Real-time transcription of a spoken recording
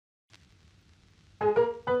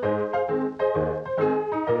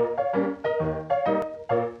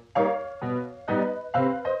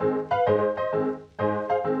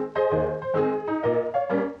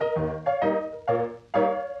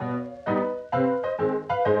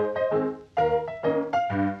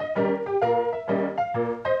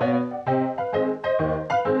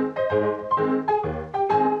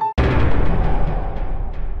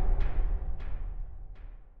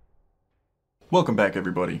Welcome back,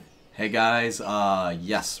 everybody. Hey guys,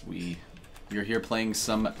 yes, we're here playing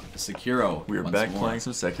some Sekiro. We are back playing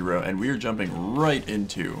some Sekiro, and we are jumping right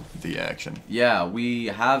into the action. Yeah, we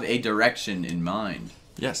have a direction in mind.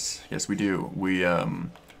 Yes, we do. We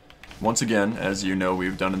once again, as you know,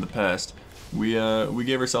 we've done in the past, we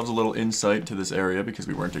gave ourselves a little insight to this area because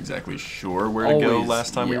we weren't exactly sure where to go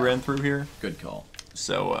last time we ran through here. Good call.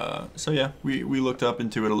 So yeah, we looked up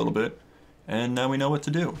into it a little bit, and now we know what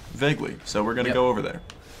to do vaguely. So we're gonna go over there.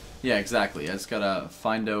 Yeah, exactly. I just gotta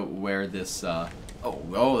find out where this,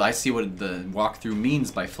 oh, I see what the walkthrough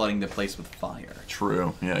means by flooding the place with fire.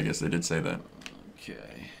 True. Yeah, I guess they did say that.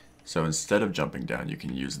 Okay. So instead of jumping down, you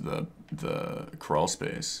can use the crawl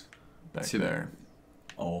space back there.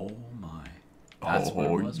 Oh my. That's what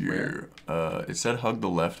it was, yeah. It said hug the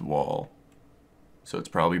left wall, so it's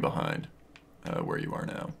probably behind where you are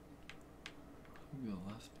now. Hug the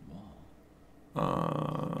left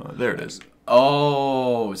wall. There it is.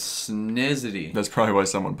 Oh, snizzity. That's probably why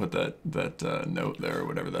someone put that note there or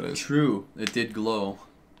whatever that is. True. It did glow.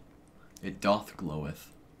 It doth gloweth.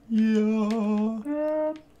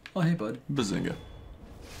 Yeah. Oh, hey, bud. Bazinga.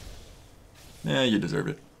 Yeah, you deserve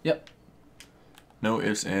it. Yep. No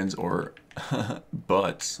ifs, ands, or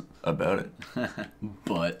buts about it.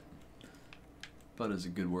 But is a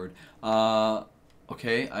good word.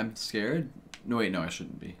 Okay, I'm scared. No, wait, no, I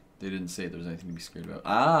shouldn't be. They didn't say there's anything to be scared about.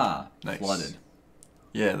 Ah, nice. Flooded.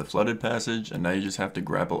 Yeah, the flooded passage, and now you just have to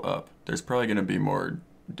grapple up. There's probably going to be more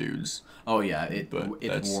dudes. Oh, yeah, it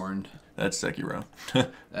warned. That's Sekiro.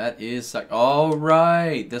 That is oh,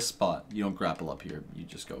 right. This spot. You don't grapple up here. You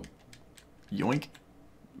just go. Yoink.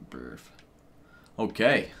 Burf.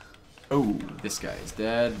 Okay. Oh. This guy is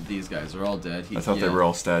dead. These guys are all dead. I thought they were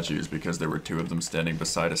all statues because there were two of them standing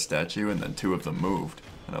beside a statue, and then two of them moved.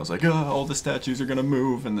 And I was like, oh, all the statues are going to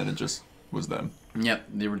move, and then it just was them. Yep,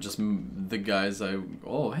 they were just the guys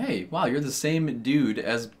oh, hey, wow, you're the same dude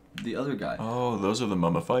as the other guy. Oh, those are the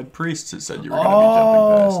mummified priests it said you were going to be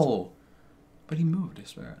jumping past. Oh! But he moved, I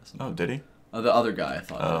swear. Oh, did he? Oh, the other guy, I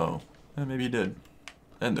thought. Oh, maybe he did.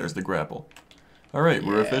 And there's the grapple. All right,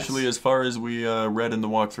 we're officially as far as we read in the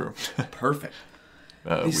walkthrough. Perfect.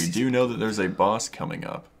 We do know that there's a boss coming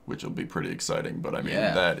up, which will be pretty exciting, but I mean,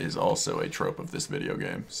 that is also a trope of this video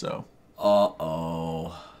game, so.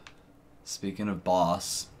 Uh-oh. Speaking of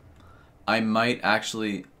boss, I might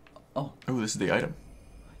actually... Oh, this is the item.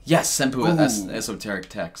 Yes, Senpu esoteric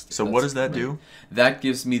text. So what does that do? That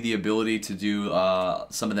gives me the ability to do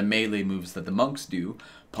some of the melee moves that the monks do.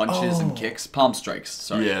 Punches and kicks. Palm strikes,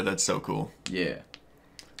 sorry. Yeah, that's so cool. Yeah.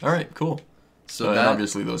 Alright, cool. So and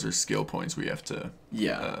obviously those are skill points we have to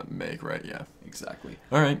make, right? Yeah. Exactly.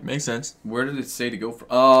 Alright, makes sense. Where did it say to go for?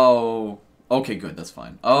 Oh, okay, good, that's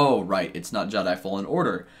fine. Oh, right, it's not Jedi Fallen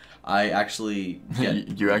Order. I actually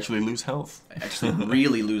get... You actually lose health. I actually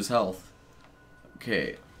really lose health.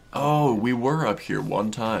 Okay. Oh, we were up here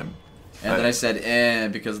one time. And then I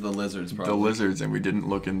said, because of the lizards, probably. The lizards, and we didn't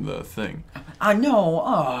look in the thing. I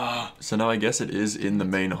know, So now I guess it is in the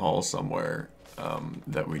main hall somewhere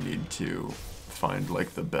that we need to find,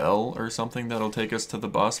 like, the bell or something that'll take us to the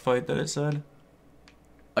boss fight that it said?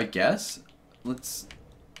 I guess? Let's...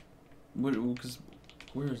 Because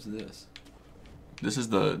where is this? This is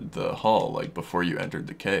the hall, like, before you entered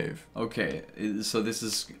the cave. Okay, so this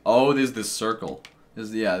is... Oh, there's this circle.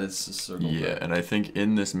 This is a circle. Yeah, and I think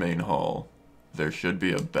in this main hall, there should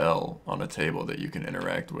be a bell on a table that you can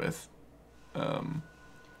interact with.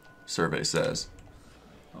 Survey says.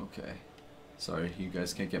 Okay. Sorry, you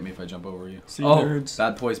guys can't get me if I jump over you. See, nerds.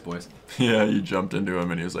 Bad boys. Yeah, you jumped into him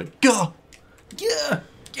and he was like, Gah! Yeah!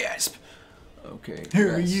 Gasp! Okay. Who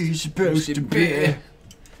are you supposed to be?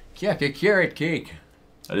 Yeah, carrot cake.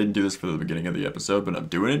 I didn't do this for the beginning of the episode, but I'm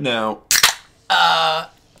doing it now.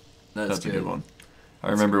 That's a good one. I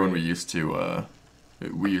remember when we used to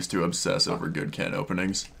obsess over good can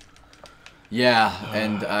openings. Yeah,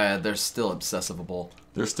 and they're still obsessivable.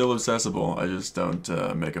 They're still accessible. I just don't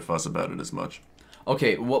make a fuss about it as much.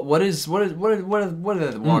 Okay, what did the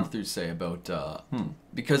walkthrough say about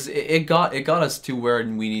because it got us to where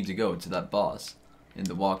we need to go, to that boss in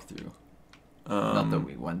the walkthrough. Not that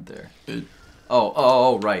we went there.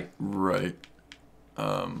 Right. Right.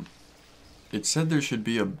 It said there should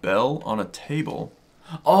be a bell on a table.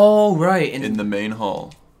 Oh, right. In the main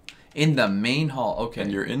hall. In the main hall, okay.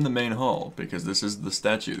 And you're in the main hall because this is the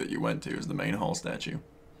statue that you went to, is the main hall statue.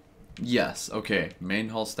 Yes, okay. Main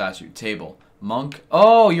hall statue. Table. Monk.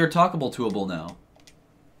 Oh, you're talkable toable now.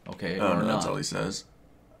 Okay, oh, or no, not. that's all he says.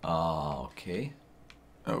 Okay.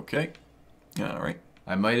 Okay. Alright.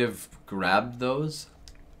 I might have grabbed those.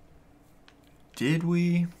 Did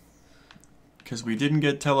we? Because we didn't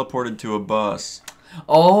get teleported to a boss.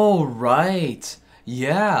 Oh, right.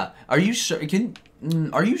 Yeah. Are you sure?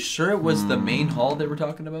 Are you sure it was the main hall they were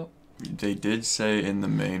talking about? They did say in the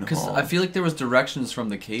main hall. Because I feel like there was directions from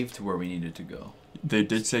the cave to where we needed to go. They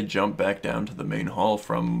did say jump back down to the main hall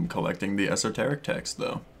from collecting the esoteric text,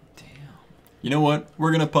 though. Damn. You know what?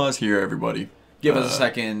 We're gonna pause here, everybody. Give us a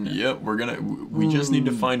second. Yep, we just need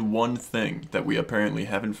to find one thing that we apparently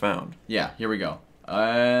haven't found. Yeah, here we go.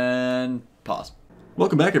 And pause.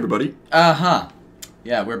 Welcome back, everybody.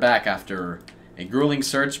 Yeah, we're back after a grueling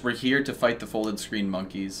search. We're here to fight the folded screen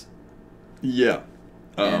monkeys. Yeah.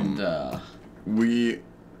 And let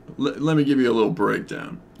me give you a little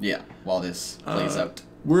breakdown. Yeah, while this plays out.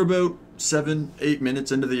 We're about 7-8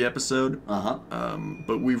 minutes into the episode.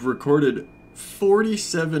 But we've recorded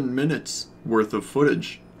 47 minutes worth of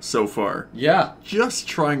footage so far. Yeah. Just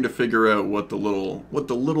trying to figure out what the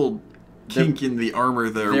little kink in the armor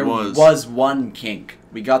there was. There was one kink.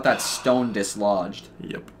 We got that stone dislodged.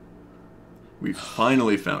 Yep. We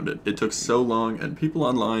finally found it. It took so long, and people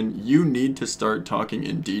online, you need to start talking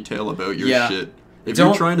in detail about your shit. If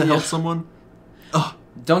you're trying to help someone,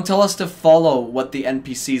 don't tell us to follow what the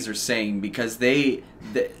NPCs are saying, because they're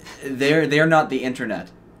not the internet.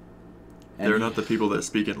 And they're not the people that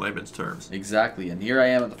speak in layman's terms. Exactly, and here I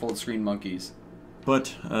am at the full screen monkeys.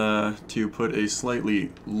 But to put a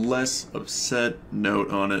slightly less upset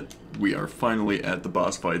note on it, we are finally at the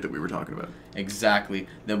boss fight that we were talking about. Exactly.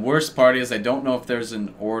 The worst part is I don't know if there's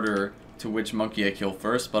an order to which monkey I kill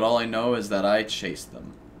first, but all I know is that I chased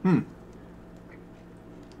them.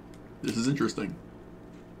 This is interesting.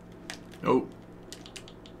 Oh.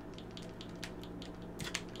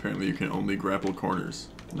 Apparently you can only grapple corners,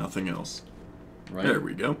 nothing else. Right. There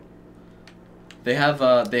we go. They have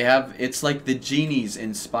it's like the genies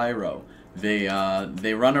in Spyro.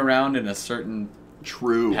 They run around in a certain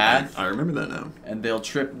path. I remember that now. And they'll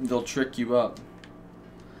trick you up.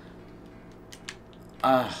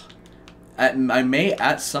 I may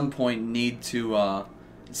at some point need to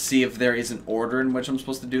see if there is an order in which I'm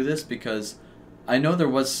supposed to do this, because I know there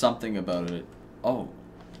was something about it. Oh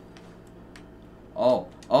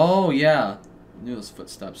yeah. I knew those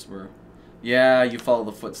footsteps were. Yeah, you follow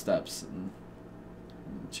the footsteps and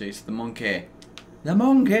chase the monkey. The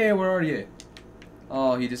monkey, where are you?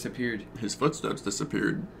 Oh, he disappeared. His footsteps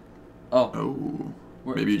disappeared. Oh.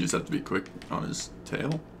 Maybe you just have to be quick on his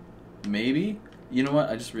tail? Maybe? You know what?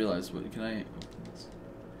 I just realized. Can I open this?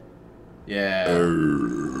 Yeah.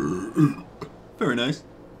 Very nice.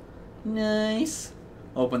 Nice.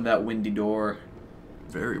 Open that windy door.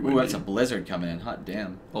 Very windy. Ooh, that's a blizzard coming in. Hot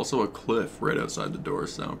damn. Also a cliff right outside the door,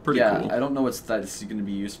 so pretty cool. Yeah, I don't know what that's going to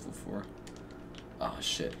be useful for. Oh,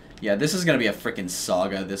 shit. Yeah, this is going to be a freaking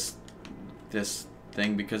saga, this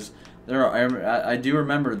thing, because I do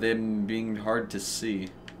remember them being hard to see.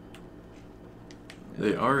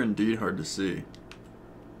 They are indeed hard to see.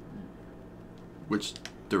 Which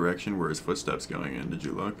direction were his footsteps going in? Did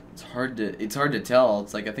you look? It's hard to tell.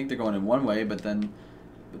 It's like I think they're going in one way, but then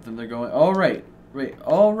they're going. Oh right.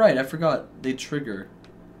 Oh right. I forgot they trigger.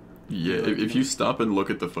 Yeah. If you stop and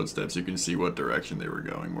look at the footsteps, you can see what direction they were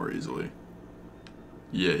going more easily.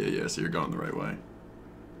 Yeah. So you're going the right way.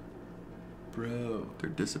 Bro. They're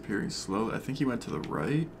disappearing slowly. I think he went to the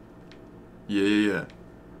right. Yeah.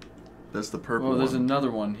 That's the purple one. Oh, there's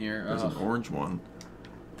another one here. There's an orange one.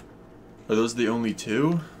 Are those the only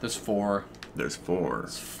two? There's 4. There's 4.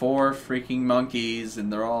 There's 4 freaking monkeys,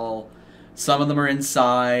 and they're all... Some of them are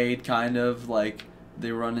inside, kind of, like,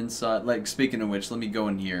 they run inside. Like, speaking of which, let me go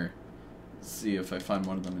in here. See if I find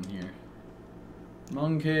one of them in here.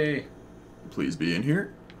 Monkey. Please be in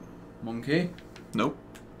here. Monkey? Nope.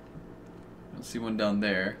 I don't see one down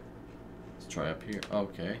there. Let's try up here.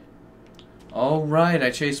 Okay. Alright, I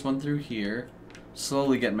chased one through here.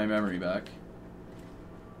 Slowly getting my memory back.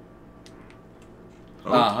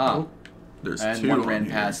 Oh, there's 2 and one ran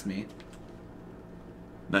here. past me.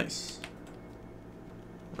 Nice.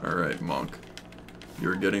 Alright, monk.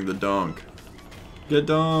 You're getting the donk. Get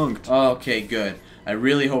donked! Okay, good. I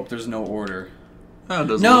really hope there's no order. Oh, it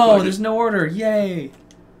doesn't look like there's no order! Yay!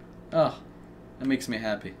 Oh, that makes me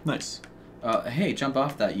happy. Nice. Hey, jump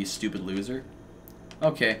off that, you stupid loser.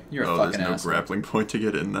 Okay, you're a fucking asshole. There's no grappling point to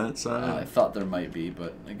get in that side? I thought there might be,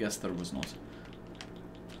 but I guess there was not.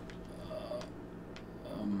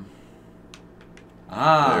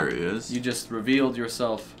 There he is. You just revealed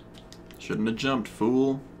yourself. Shouldn't have jumped,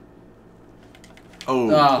 fool. Oh,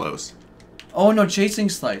 close. Oh no, chasing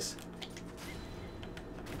slice.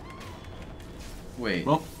 Wait.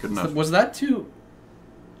 Well, good enough. Was that too...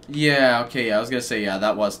 Yeah, okay, yeah, I was gonna say, yeah,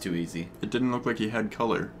 that was too easy. It didn't look like he had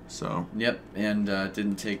color, so... Yep, and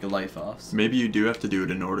didn't take a life off. So. Maybe you do have to do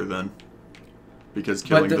it in order then. Because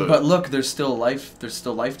killing But look, there's still life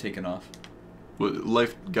taken off. Well,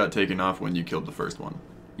 life got taken off when you killed the first one.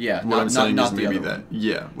 Yeah, what I'm saying not is maybe the other that... one.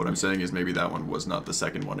 Yeah, what I'm saying is maybe that one was not the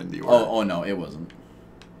second one in the order. Oh no, it wasn't.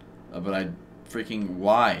 But I freaking...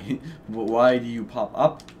 Why? Why do you pop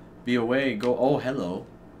up? Be away, go... Oh, hello.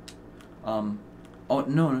 Oh,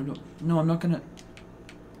 no, I'm not gonna...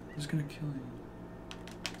 I'm just gonna kill you.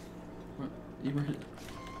 What? You were...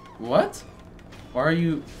 What? Why are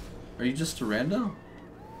you... Are you just a rando?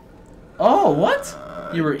 Oh, what?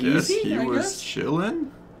 You were easy, he I was guess?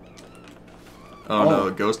 chilling? Oh no,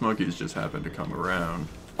 ghost monkeys just happened to come around.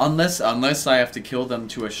 Unless I have to kill them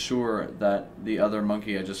to assure that the other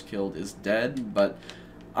monkey I just killed is dead, but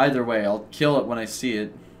either way, I'll kill it when I see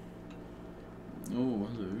it. Oh,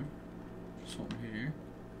 hello. Something here.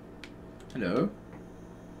 Hello.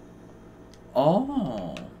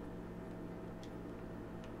 Oh.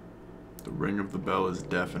 The ring of the bell is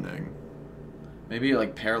deafening. Maybe it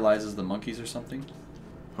like paralyzes the monkeys or something?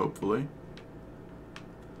 Hopefully.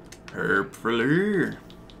 Hopefully.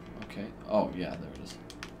 Okay. Oh, yeah, there it is.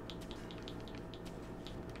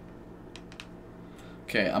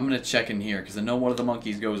 Okay, I'm gonna check in here, because I know one of the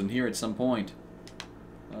monkeys goes in here at some point.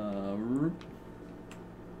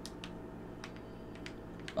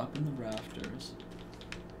 Up in the rafters.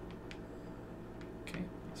 Okay,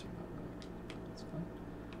 these are not really... That's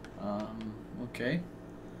fine. Okay.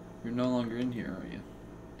 You're no longer in here, are you?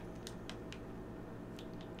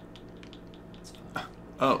 That's fine.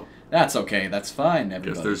 Oh. That's okay, that's fine,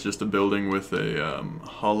 everybody. Guess there's just a building with a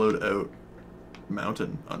hollowed out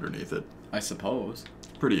mountain underneath it. I suppose.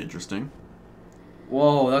 Pretty interesting.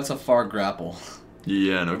 Whoa, that's a far grapple.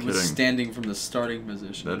 Yeah, no kidding. Standing from the starting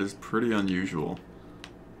position. That is pretty unusual.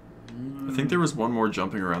 I think there was one more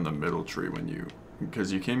jumping around the middle tree when you...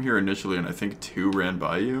 Because you came here initially and I think two ran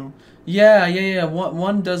by you. Yeah.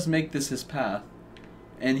 One does make this his path.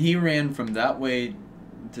 And he ran from that way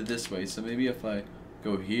to this way, so maybe if I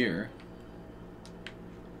go here,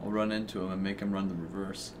 I'll run into him and make him run the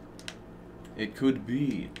reverse. It could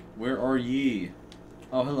be. Where are ye?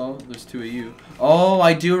 Oh, hello. There's two of you. Oh,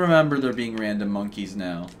 I do remember there being random monkeys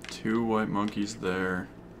now. Two white monkeys there.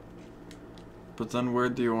 But then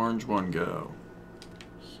where'd the orange one go?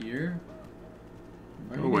 Here?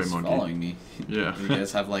 Why are Go you away, guys monkey. following me? Yeah. Do you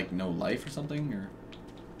guys have, like, no life or something? Or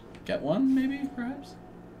get one, maybe, perhaps?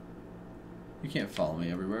 You can't follow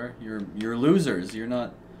me everywhere. You're losers. You're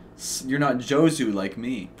not Jozu like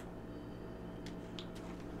me.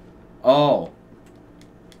 Oh.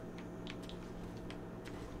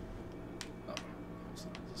 That's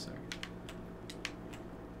not necessary.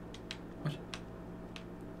 What?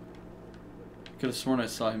 I could have sworn I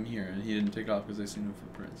saw him here and he didn't take off because I seen no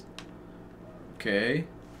footprints. Okay.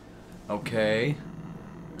 Okay.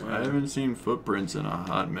 I haven't seen footprints in a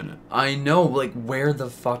hot minute. I know, like, where the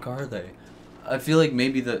fuck are they? I feel like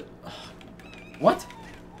maybe the... What?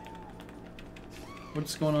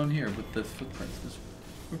 What's going on here with the footprints? There's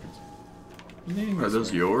footprints. Are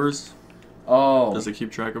those yours? Oh. Does it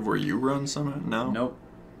keep track of where you run somehow? No? Nope.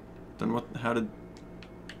 Then what, how did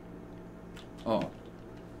Oh.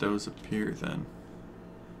 those appear then?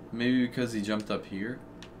 Maybe because he jumped up here?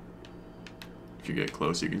 If you get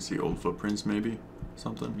close you can see old footprints maybe?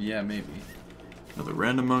 Something? Yeah, maybe. Another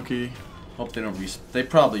random monkey. Hope they don't they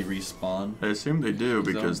probably respawn. I assume they do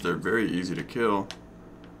because they're very easy to kill.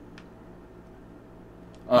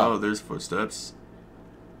 Oh, there's footsteps.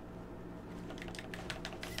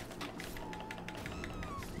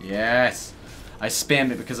 Yes. I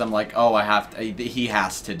spammed it because I'm like, oh, I have to, he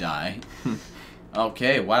has to die.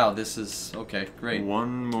 Okay, wow, this is, okay, great.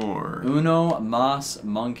 One more. Uno mas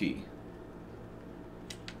monkey.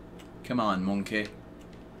 Come on, monkey.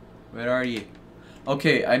 Where are you?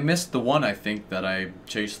 Okay, I missed the one, I think, that I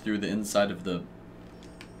chased through the inside of the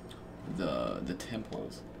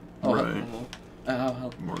temples. Oh, right.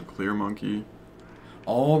 hello. More clear monkey.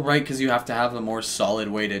 Oh, right, because you have to have a more solid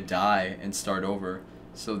way to die and start over.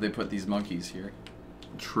 So they put these monkeys here.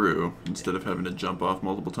 True. Instead of having to jump off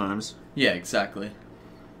multiple times. Yeah, exactly.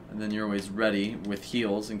 And then you're always ready with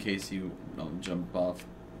heals in case you don't jump off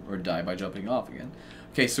or die by jumping off again.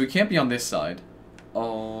 Okay, so we can't be on this side.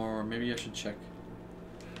 Or maybe I should check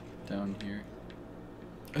down here.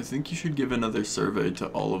 I think you should give another survey to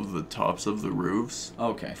all of the tops of the roofs.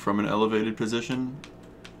 Okay. From an elevated position.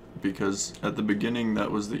 Because at the beginning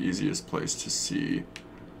that was the easiest place to see.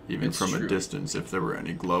 Even It's from true. a distance if there were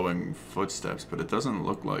any glowing footsteps. But it doesn't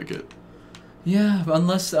look like it. Yeah,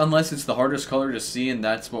 unless it's the hardest color to see and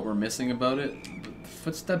that's what we're missing about it.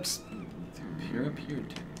 footsteps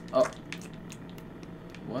appeared. Oh.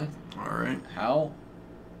 What? Alright. How?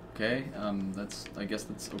 Okay, I guess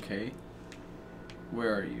that's okay.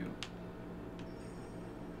 Where are you?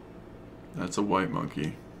 That's a white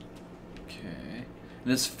monkey. Okay.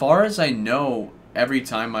 And as far as I know, every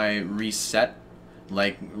time I reset,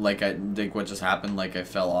 like what just happened, like I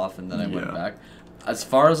fell off and then I went back. As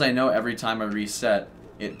far as I know, every time I reset,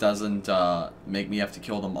 it doesn't make me have to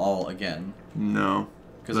kill them all again. No.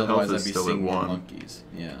 Because otherwise I'd be seeing more monkeys.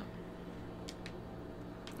 Yeah.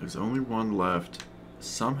 There's only one left.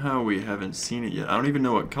 Somehow we haven't seen it yet. I don't even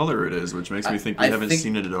know what color it is, which makes me think we haven't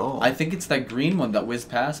seen it at all. I think it's that green one that whizzed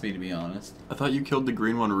past me, to be honest. I thought you killed the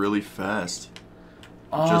green one really fast.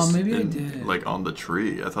 Oh, maybe I did. Like on the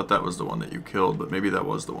tree. I thought that was the one that you killed, but maybe that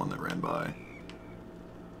was the one that ran by.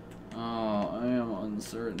 Oh, I am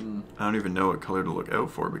uncertain. I don't even know what color to look out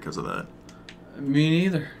for because of that. Me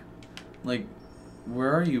neither. Like,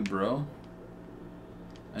 where are you, bro?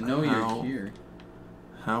 I know you're here.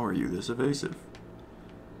 How are you this evasive?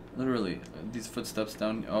 Literally, these footsteps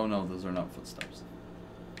down... Oh no, those are not footsteps.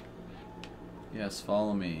 Yes,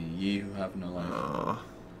 follow me, ye who have no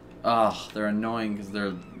life. They're annoying because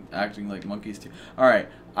they're acting like monkeys too. Alright,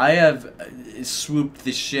 I have swooped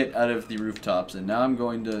the shit out of the rooftops and now I'm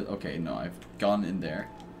going to... Okay, no, I've gone in there.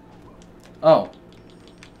 Oh.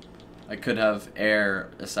 I could have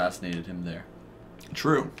air assassinated him there.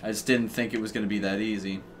 True. I just didn't think it was going to be that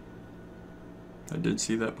easy. I did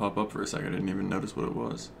see that pop up for a second. I didn't even notice what it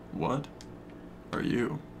was. What are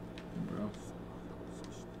you? Bro.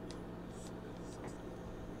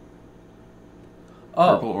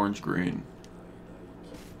 Oh. Purple, orange, green.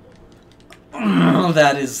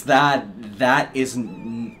 That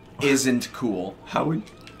isn't cool.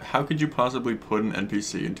 How could you possibly put an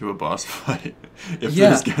NPC into a boss fight if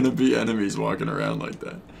there's gonna be enemies walking around like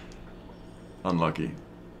that? Unlucky.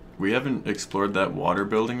 We haven't explored that water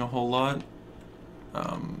building a whole lot.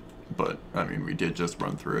 But I mean, we did just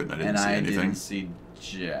run through it, and I didn't see anything. I didn't see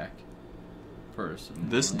jack. Personally.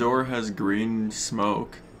 This door has green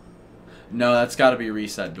smoke. No, that's got to be a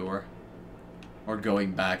reset door, or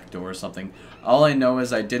going back door or something. All I know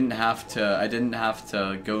is I didn't have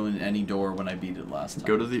to go in any door when I beat it last time.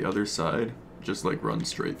 Go to the other side. Just like run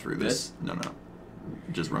straight through this. No.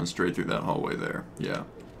 Just run straight through that hallway there. Yeah.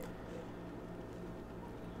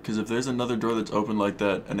 Because if there's another door that's open like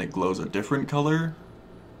that and it glows a different color,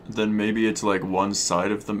 then maybe it's like one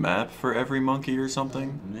side of the map for every monkey or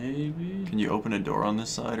something. Maybe. Can you open a door on this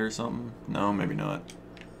side or something? No, maybe not.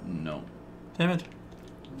 No. Damn it.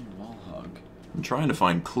 Wall hug. I'm trying to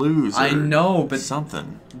find clues. I know, but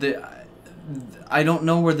something. I don't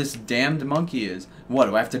know where this damned monkey is. What,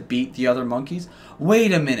 do I have to beat the other monkeys?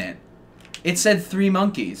 Wait a minute. It said 3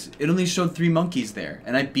 monkeys. It only showed 3 monkeys there,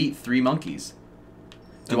 and I beat 3 monkeys.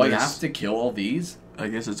 Do I have to kill all these? I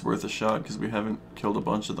guess it's worth a shot because we haven't killed a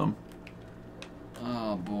bunch of them.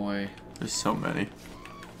 Oh boy. There's so many.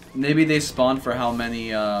 Maybe they spawned for how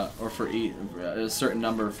many, or for a certain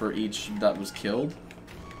number for each that was killed?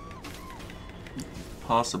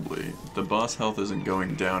 Possibly. The boss health isn't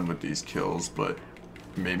going down with these kills, but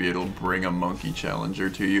maybe it'll bring a monkey challenger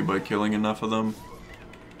to you by killing enough of them.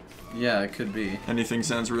 Yeah, it could be. Anything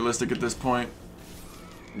sounds realistic at this point?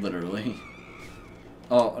 Literally.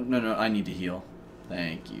 Oh, no, I need to heal.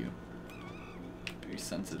 Thank you. Very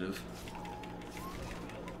sensitive.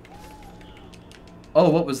 Oh,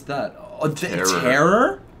 what was that? Oh,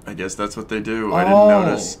 terror? I guess that's what they do. I didn't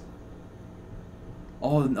notice.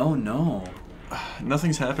 Oh no.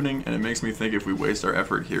 Nothing's happening, and it makes me think if we waste our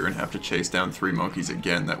effort here and have to chase down 3 monkeys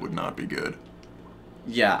again, that would not be good.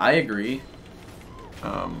 Yeah, I agree.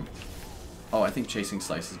 Oh, I think chasing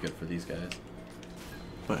Slice is good for these guys.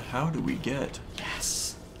 But how do we get?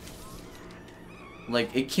 Yes.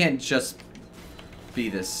 Like, it can't just be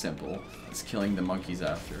this simple. It's killing the monkeys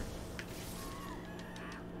after.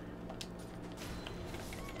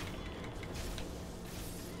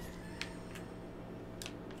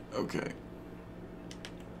 Okay.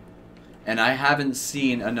 And I haven't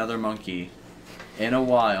seen another monkey in a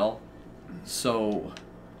while, so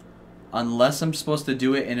unless I'm supposed to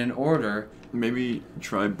do it in an order... Maybe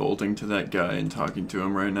try bolting to that guy and talking to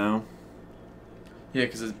him right now. Yeah,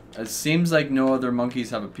 because it seems like no other monkeys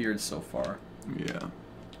have appeared so far. Yeah.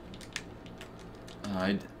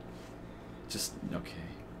 Okay.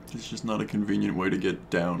 It's just not a convenient way to get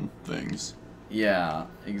down things. Yeah,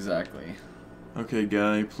 exactly. Okay,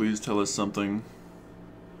 guy, please tell us something.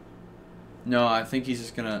 No, I think he's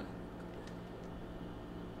just gonna...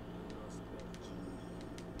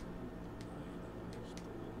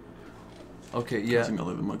 Okay, yeah. I'm gonna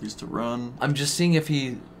leave the monkeys to run. I'm just seeing if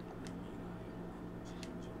he...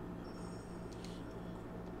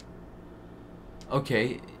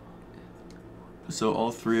 Okay. So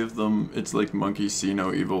all three of them, it's like monkey see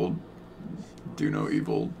no evil, do no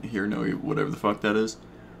evil, hear no evil, whatever the fuck that is.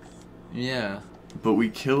 Yeah. But we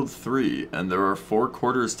killed 3, and there are 4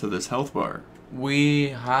 quarters to this health bar.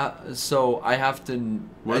 So I have to...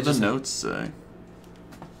 What do the notes say?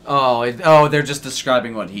 Oh, they're just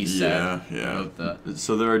describing what he said. Yeah.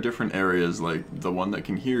 So there are different areas, like the one that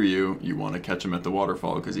can hear you, you want to catch him at the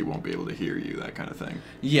waterfall because he won't be able to hear you, that kind of thing.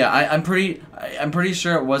 Yeah, I'm pretty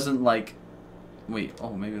sure it wasn't like... Wait,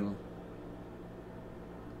 maybe it'll...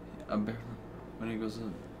 When he goes...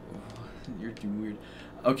 You're doing weird.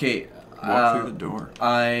 Okay, walk through the door.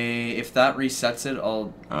 If that resets it,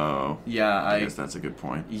 I'll... Oh. Yeah, I guess that's a good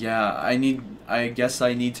point. Yeah, I guess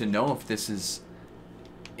I need to know if this is...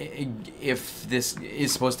 If this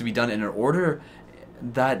is supposed to be done in an order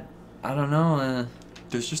that... I don't know.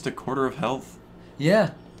 There's just a quarter of health.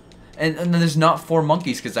 Yeah. And then there's not 4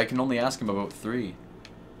 monkeys, because I can only ask him about 3.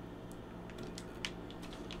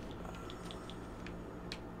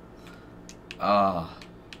 How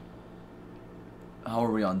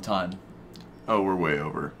are we on time? Oh, we're way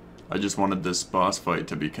over. I just wanted this boss fight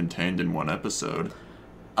to be contained in 1 episode.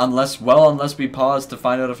 Unless we pause to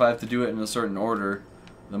find out if I have to do it in a certain order,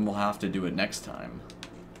 then we'll have to do it next time.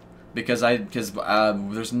 Because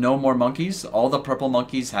there's no more monkeys. All the purple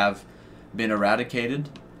monkeys have been eradicated,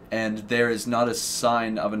 and there is not a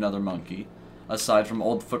sign of another monkey, aside from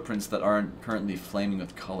old footprints that aren't currently flaming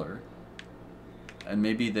with color. And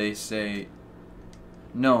maybe they say...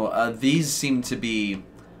 No, these seem to be...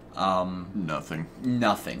 Nothing.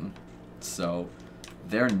 Nothing. So,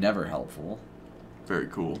 they're never helpful. Very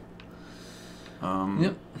cool.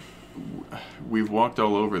 Yep. We've walked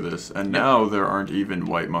all over this, and now there aren't even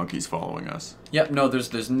white monkeys following us. Yep, no,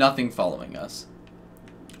 there's nothing following us.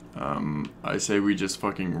 I say we just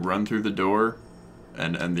fucking run through the door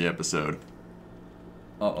and end the episode.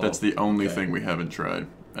 Uh-oh. That's the only thing we haven't tried.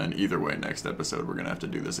 And either way, next episode we're gonna have to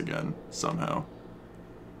do this again, somehow.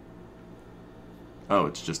 Oh,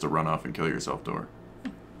 it's just a run off and kill yourself door.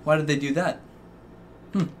 Why did they do that?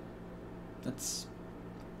 That's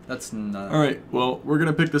not... Alright, well, we're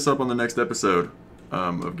gonna pick this up on the next episode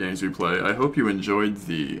of Games We Play. I hope you enjoyed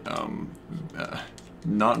the,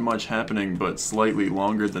 not much happening, but slightly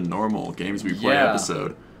longer than normal Games We Play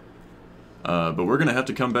episode. But we're gonna have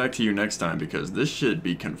to come back to you next time, because this should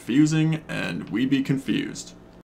be confusing, and we be confused.